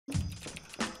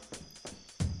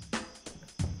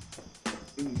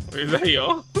Is that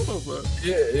y'all?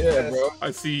 Yeah, bro.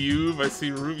 I see you. I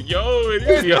see Ruby. Yo, it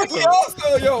is y'all.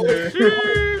 Yo.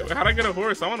 How'd I get a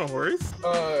horse? I want a horse.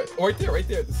 Right there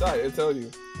at the side. It'll tell you.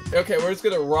 Okay, we're just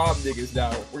gonna rob niggas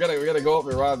now. We're gonna go up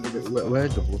and rob niggas.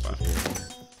 Where's the horse?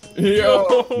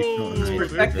 Yo.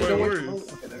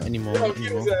 Anymore. Bro,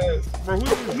 who's this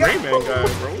Rayman guy, bro?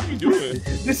 What are you doing?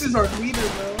 This is our leader,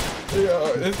 bro.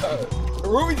 Yo,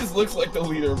 Ruby just looks like the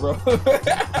leader, bro.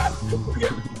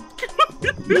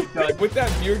 With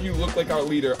that beard, you look like our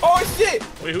leader. Oh shit!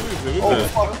 Wait, who is it?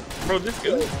 Fuck. Bro, this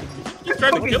guy. He's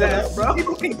trying to kill us, bro.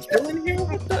 People can kill in here?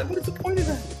 What is the point of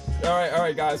that? All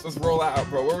right, guys, let's roll out,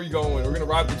 bro. Where are we going? We're gonna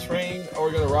rob the train, or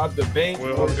we're gonna rob the bank.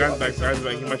 Well, all the guys backside is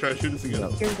like, he might try to shoot us again.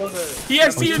 He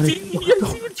has TNT! He has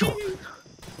TNT!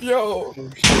 Yo!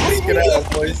 Get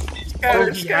out, boys.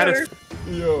 He had us.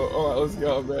 Yo, alright, let's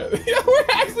go, man. We're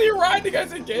actually riding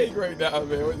as a gang right now,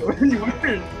 man.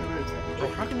 Bro,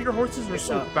 how come your horses are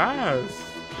so fast?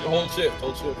 Hold shift.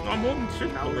 No, I'm holding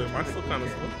shift. Mine's still kind of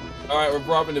slow. Alright, we're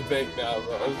robbing the bank now,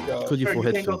 bro. Let's go. Could you Sure,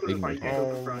 forehead you can't go so through the big?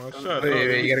 front. Shut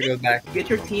Wait, you gotta go back. Get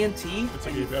your TNT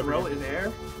and you throw it in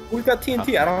there. We got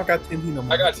TNT. I don't got TNT no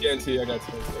more. I got TNT.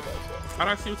 How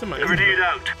do I see what's in my Grenade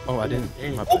out. Oh, I didn't.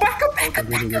 Oh, back up. We got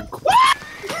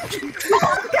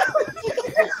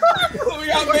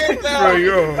man down. Bro,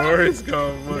 your horse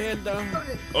gone.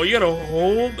 Oh, you gotta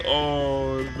hold?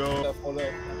 Oh, no. Hold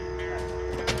up.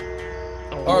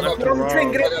 Oh, Alright, Get on the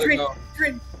train. Get on the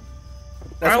train.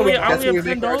 I only have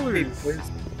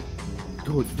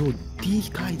 $10. Dude, these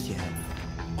guys, yeah.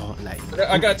 Oh, like.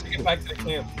 I gotta take it back to the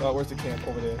camp. Where's the camp?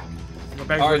 Over there. My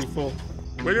bag's already full.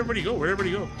 Where'd everybody go?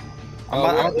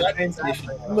 I'm at the train station.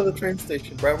 I'm at the train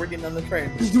station, bro. We're getting on the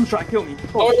train. This dude trying to kill me.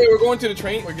 Oh, wait, we're going to the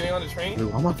train? We're getting on the train?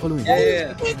 Wait, I'm not following.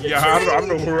 Yeah. Yeah, I don't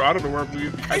know where I'm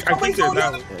moving. I think they're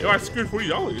down. Yo, I secured $40.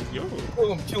 Yo.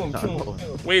 Kill him.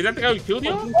 Wait, is that the guy who killed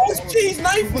y'all? Oh, jeez,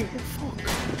 knife!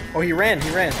 Oh, he ran.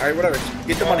 Alright, whatever.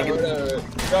 Get the money. Yo,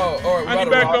 alright, I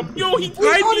need back up. Yo, he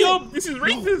tied me up. This is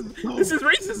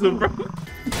racism, bro.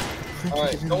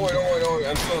 Alright, don't worry.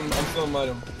 I'm still in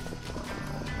him.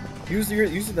 Use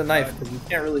the knife because you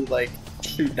can't really like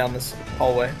shoot down this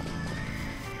hallway.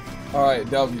 Alright,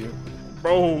 W.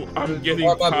 Bro, I'm getting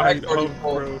tied up,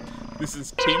 bro. This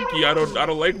is kinky. I don't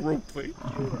like roleplay.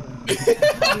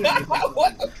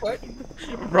 What the fuck?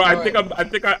 Bro, I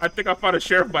think I found a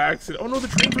sheriff by accident. Oh no, the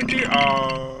train's right there.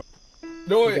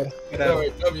 No way.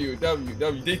 W.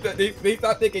 They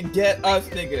thought they could get us,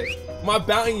 nigga. My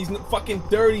bounty's fucking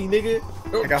dirty, nigga.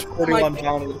 I got 41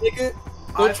 bounty. Nigga.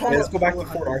 Let's go back to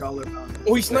Fort Arthur.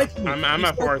 Oh, he's sniping me. I'm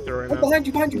at Fort Arthur right now.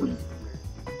 Behind you.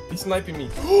 He's sniping me.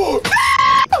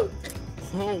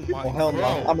 Oh my Oh hell no!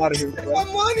 God. I'm out of here. My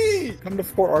money. Come to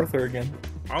Fort Arthur again.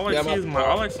 All I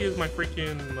see is my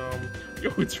freaking yo,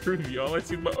 it's Ruby. All I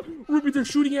see is my Ruby. They're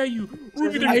shooting at you.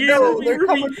 Ruby, they're here.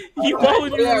 Ruby. He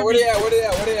followed you. Where they at?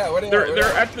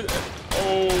 They're at the.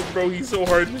 Oh, bro, he's so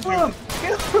hard to shoot.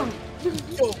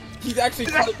 Yo, he's actually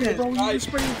Bro, he's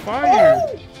spraying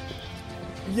fire.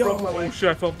 Yo, oh shit!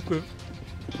 I fell off the cliff.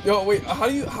 Yo, wait. How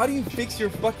do you fix your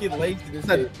fucking legs in this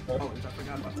game?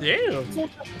 Damn.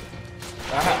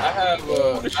 I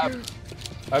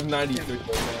have 93 right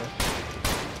now.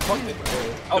 Fuck it,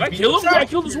 bro. Did I kill him? I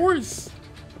killed his horse.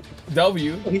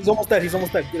 W. He's almost dead.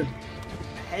 Get him.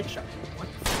 Headshot. What?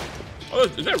 Oh,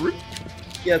 is that Ruby?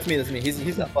 Yeah, it's me.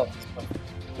 He's not fucked.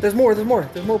 There's more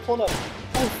pulling up.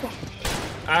 Oh fuck.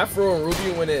 Afro and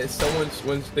Ruby when they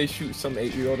shoot some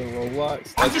 8-year-old in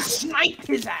Roblox. I just sniped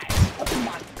his ass.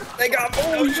 They got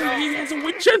Oh shit! He has a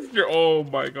Winchester. Oh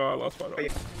my God! I lost my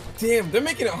dog. Damn, they're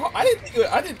making it hard. I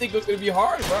didn't think it was gonna be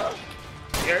hard, bro.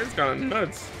 Yeah, it's kind of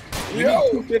nuts. We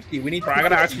need 250. We need. Bro, I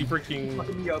gotta actually freaking.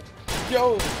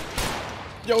 Yo,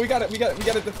 we gotta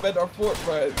defend our fort,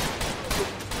 bro.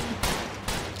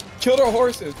 Killed our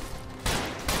horses.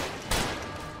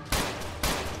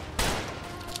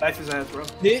 That's his ass, bro.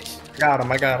 Bitch. I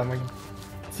got him.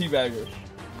 Teabagger.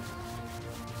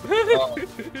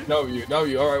 W.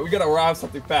 Alright, we gotta rob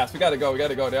something fast. We gotta go.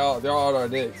 They're all on our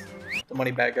dicks. The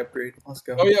money bag upgrade. Let's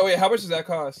go. Oh yeah, wait. How much does that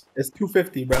cost? It's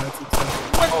 250, bro. That's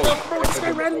expensive. What the bro? This guy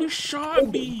randomly shot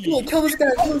me. Kill this guy.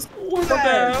 What the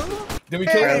hell? Did we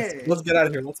kill him? Let's get out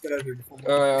of here.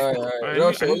 Alright.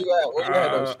 No shit. Where you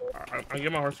at? I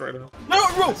get my horse right now. No,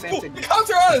 bro. The cops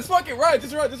are on us. Fucking right.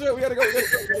 Just right. We gotta go.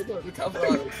 The cops are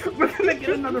on us. We're gonna get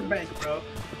another bank, bro.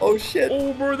 Oh shit.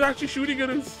 Oh, bro, they're actually shooting at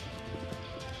us.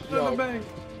 Another bank.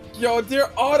 Yo,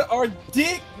 they're on our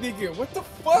dick, nigga. What the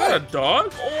fuck? Is that a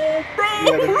dog? Oh, bro.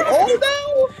 Oh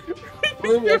no.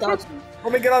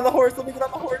 Let me get on the horse.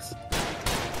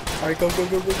 Alright, go.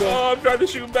 Oh, I'm trying to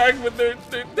shoot back, but they're...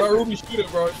 Bro, Ruby, shoot it,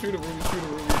 bro. Shoot it, Ruby.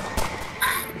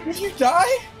 Did you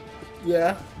die?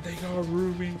 Yeah, They got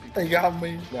Ruby. they got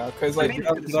me. No, cause like Get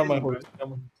on my horse.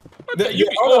 Hold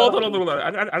on.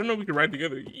 I don't know if we can ride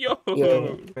together. Yo.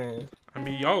 Yeah. man. I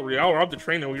mean, y'all robbed the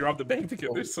train and we robbed the bank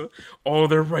together. So, oh,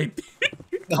 they're right there.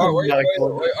 Oh, my God.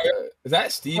 wait, is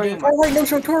that Steven? Oh, right, no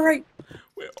show, to our right.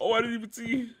 Wait, oh, I didn't even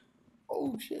see.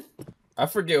 Oh shit. I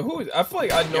forget who. I feel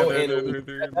like I know. Yeah, Anna. they're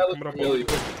That looks coming up familiar.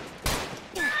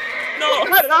 No,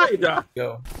 how did I die?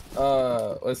 Yo,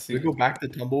 Let's see. we go back to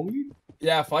Tumbleweed.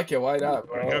 Yeah, fuck it. Why not,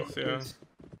 I bro? guess, yeah.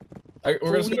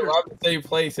 We're just gonna rob the same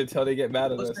place until they get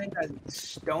mad at I was us. saying that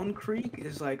Stone Creek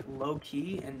is like low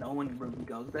key and no one really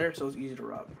goes there, so it's easy to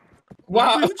rob.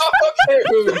 Wow. Okay,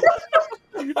 Ruby.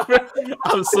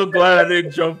 I'm so glad I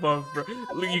didn't jump off, bro.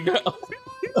 Look, you got.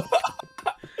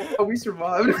 Oh, we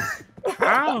survived.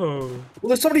 How? Well,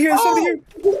 there's somebody here. There's somebody here.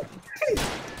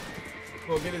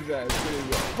 Oh, get his ass. Get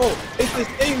his ass. Oh, it's the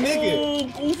same nigga.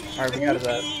 Oh, Goofy. All right, we got his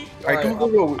ass. All right, Alright,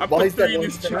 go. I While put he's dead, 3 in while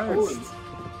his he's dead.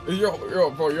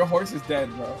 chest. Bro, your horse is dead,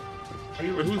 bro. Wait,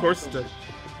 whose horse is that?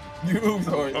 You's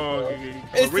horse. Oh, bro. okay.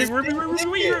 It's Wait, the Ruby,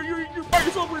 same you're by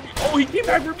yourself, Ruby. Oh, he came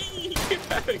back for me. He came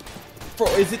back. Bro,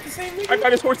 is it the same nigga? I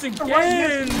got his horse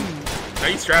again.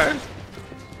 Nice trash.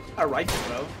 I right,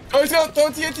 bro. Oh, he's gonna throw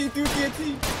TNT, do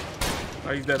TNT.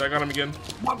 Oh, he's dead. I got him again.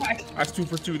 Walk back. That's 2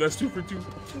 for 2. That's 2 for 2.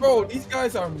 Bro, these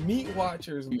guys are meat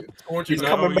watchers. He's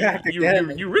coming back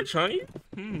again. You rich, huh?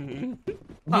 Hmm.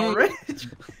 I'm rich.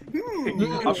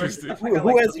 Interesting.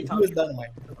 Who has dynamite?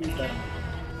 Who's dynamite?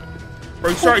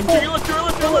 Bro, sorry. To your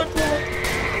left.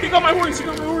 He got my horse.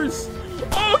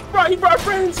 Oh, he brought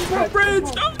friends.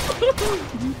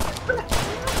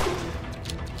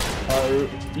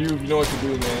 You know what to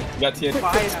do, man. You got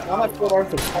TNT. I'm at Fort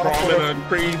Arthur. I'm in a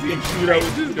crazy shootout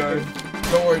with this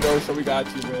guy. Don't worry, No, we got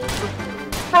you, man.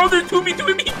 Bro, they're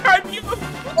 2v2 me.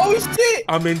 Oh, shit!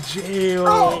 I'm in jail.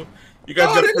 No. You guys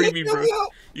gotta they're free gonna me, kill bro. me up.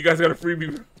 You guys gotta free me,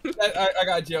 bro. I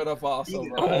got jailed up also,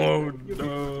 bro. Oh,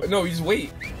 no. No, you just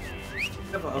wait. I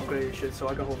have an upgraded shit, so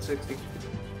I can hold 60.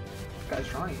 Guy's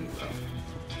trying, bro.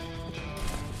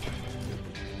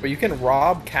 But you can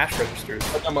rob cash registers.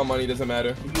 I got my money, doesn't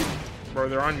matter. Bro,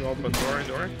 they're on you all, but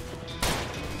door.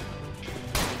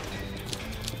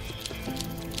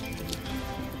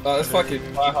 That's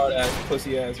fucking my hard ass,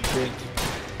 pussy ass bitch.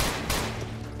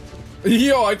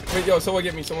 Yo, someone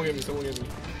get me. Hold on.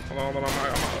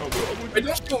 Wait,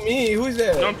 don't shoot me. Who's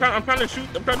that? No, I'm trying to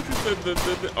shoot the.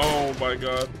 Oh my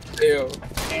god. Ew.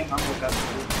 Damn, I'm with that.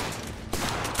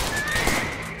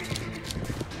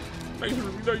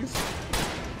 Nice.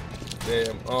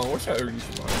 Damn. What should I reach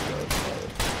mine?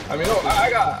 I mean, no,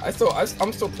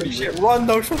 I'm still pretty Shit, rich. run,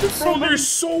 no show. There's so Bro, many. there's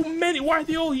so many. Why are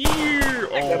they all here?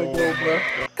 I gotta go, bro.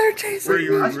 They're chasing me.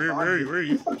 Where are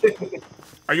you?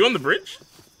 Are you on the bridge?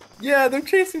 Yeah, they're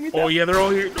chasing me. Oh yeah, they're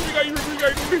all here. No, we got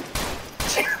you.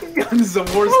 This is a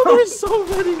war zone. Oh, there's so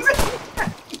many.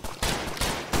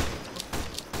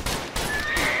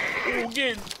 Oh,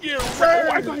 get oh,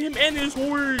 I got him and his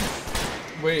horse.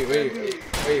 Wait.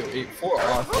 Fort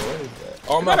Arthur, what is that?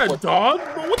 Oh, I'm Is that not a Fort dog?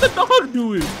 Bro, what the dog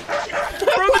doing? Bro,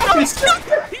 the dog's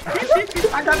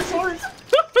I got his horse.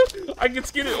 I can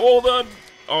skin it all done.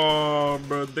 Oh,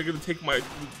 bro, they're gonna take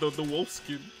the wolf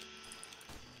skin.